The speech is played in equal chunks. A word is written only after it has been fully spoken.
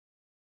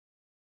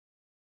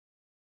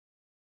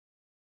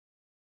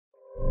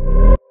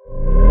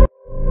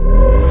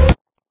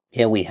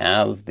Here we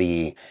have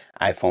the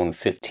iPhone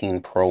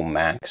 15 Pro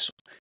Max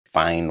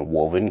fine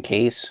woven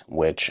case,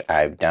 which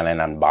I've done an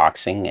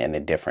unboxing in a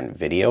different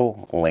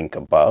video, link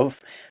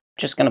above.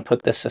 Just going to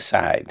put this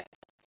aside.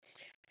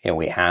 Here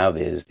we have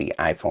is the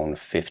iPhone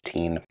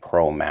 15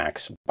 Pro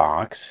Max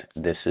box.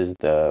 This is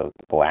the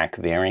black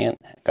variant.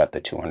 Got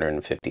the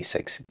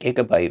 256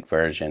 gigabyte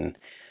version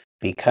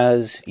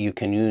because you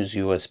can use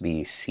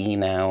USB-C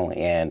now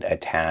and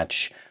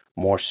attach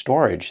more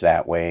storage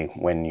that way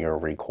when you're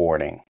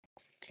recording.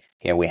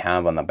 Here we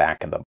have on the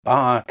back of the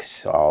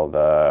box all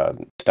the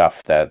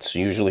stuff that's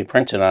usually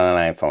printed on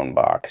an iPhone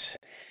box.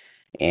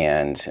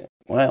 And,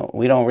 well,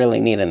 we don't really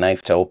need a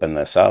knife to open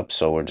this up,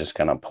 so we're just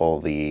going to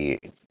pull the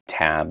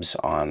tabs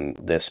on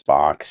this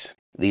box.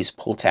 These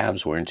pull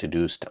tabs were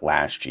introduced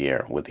last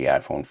year with the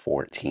iPhone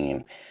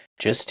 14,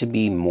 just to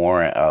be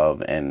more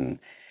of an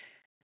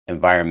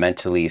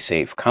environmentally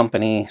safe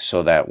company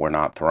so that we're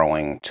not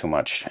throwing too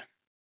much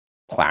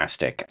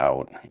plastic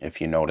out. If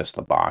you notice,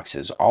 the box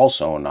is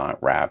also not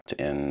wrapped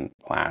in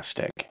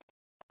plastic.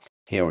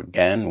 Here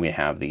again, we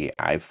have the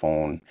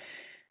iPhone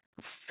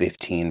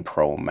 15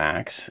 Pro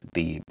Max,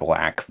 the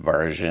black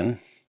version.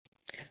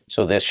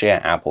 So this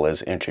year, Apple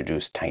has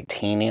introduced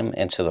titanium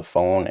into the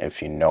phone.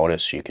 If you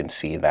notice, you can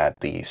see that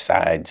the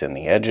sides and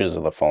the edges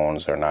of the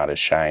phones are not as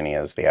shiny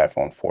as the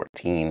iPhone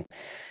 14.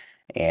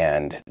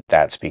 And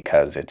that's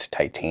because it's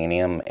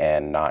titanium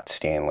and not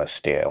stainless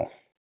steel.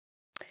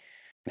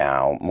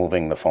 Now,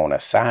 moving the phone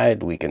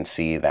aside, we can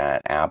see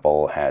that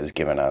Apple has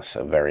given us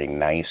a very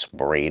nice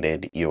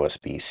braided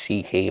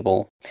USB-C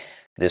cable.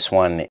 This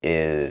one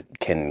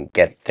can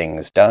get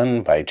things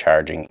done by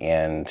charging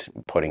and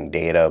putting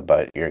data,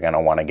 but you're going to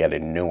want to get a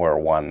newer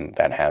one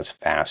that has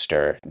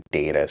faster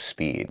data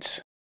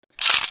speeds.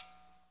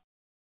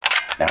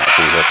 Now,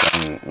 if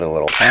we look in the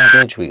little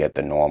package, we get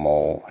the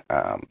normal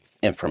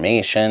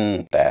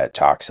information that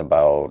talks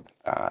about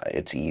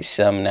its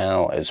eSIM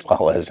now, as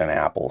well as an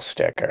Apple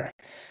sticker.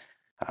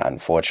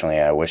 Unfortunately,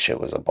 I wish it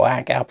was a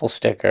black Apple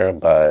sticker,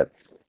 but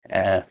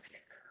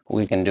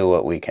we can do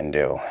what we can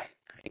do.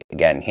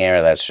 Again,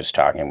 here, that's just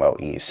talking about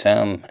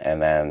eSIM,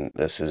 and then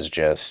this is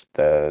just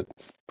the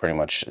pretty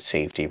much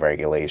safety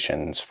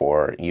regulations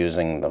for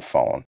using the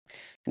phone.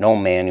 No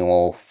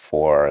manual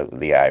for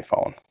the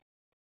iPhone.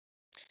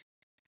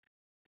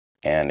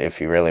 And if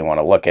you really want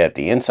to look at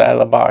the inside of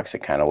the box,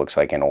 it kind of looks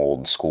like an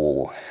old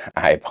school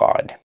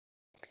iPod.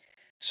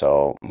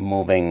 So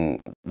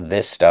moving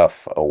this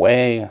stuff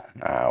away,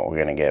 we're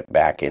going to get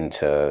back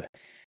into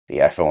the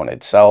iPhone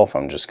itself.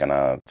 I'm just going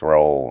to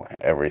throw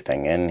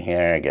everything in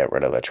here, get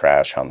rid of the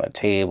trash on the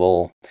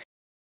table.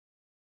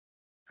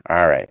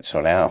 All right,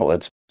 so now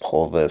let's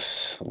pull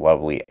this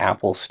lovely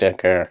Apple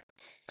sticker.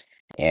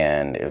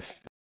 And if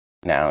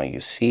now you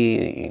can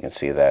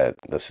see that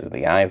this is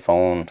the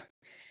iPhone.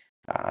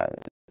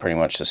 Pretty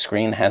much the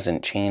screen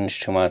hasn't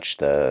changed too much.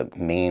 The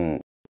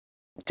main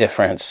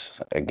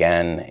difference,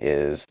 again,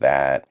 is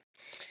that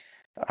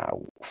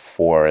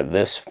for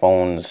this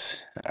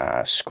phone's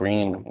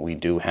screen, we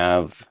do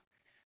have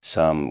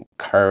some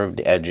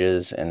curved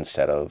edges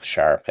instead of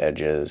sharp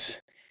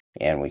edges.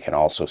 And we can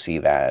also see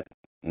that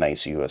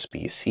nice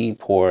USB-C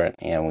port.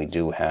 And we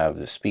do have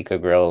the speaker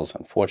grills.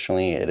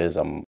 Unfortunately, it is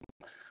a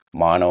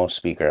mono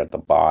speaker at the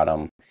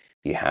bottom.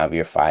 You have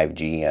your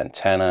 5G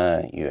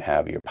antenna, you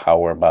have your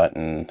power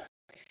button,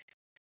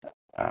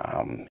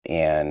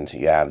 and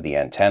you have the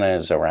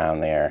antennas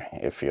around there.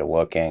 If you're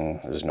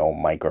looking, there's no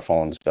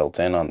microphones built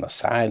in on the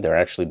side. They're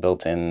actually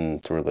built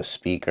in through the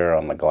speaker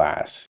on the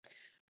glass.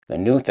 The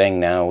new thing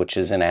now, which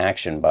is an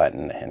action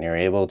button, and you're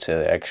able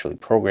to actually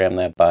program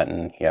that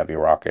button. You have your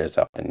rockers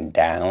up and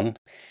down.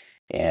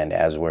 And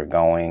as we're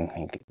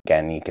going,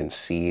 again, you can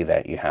see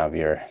that you have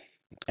your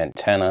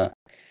antenna.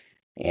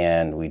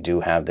 And we do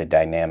have the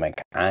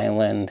dynamic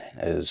island,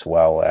 as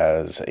well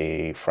as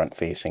a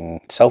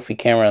front-facing selfie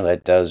camera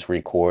that does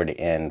record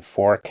in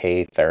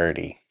 4K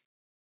 30.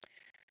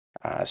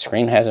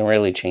 Screen hasn't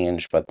really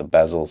changed, but the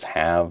bezels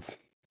have.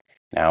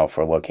 Now, if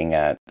we're looking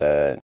at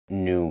the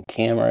new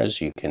cameras,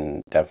 you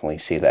can definitely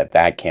see that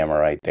that camera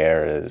right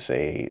there is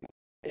a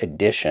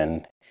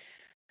addition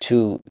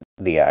to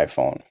the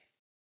iPhone.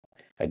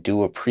 I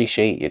do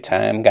appreciate your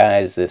time,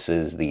 guys. This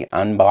is the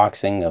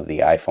unboxing of the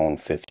iPhone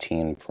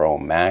 15 Pro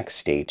Max.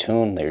 Stay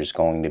tuned. There's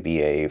going to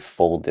be a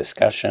full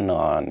discussion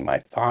on my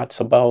thoughts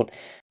about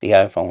the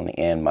iPhone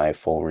and my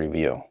full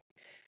review.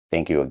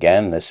 Thank you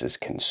again. This is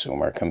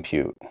Consumer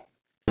Compute.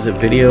 This is a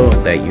video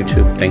that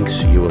YouTube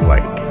thinks you would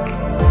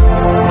like.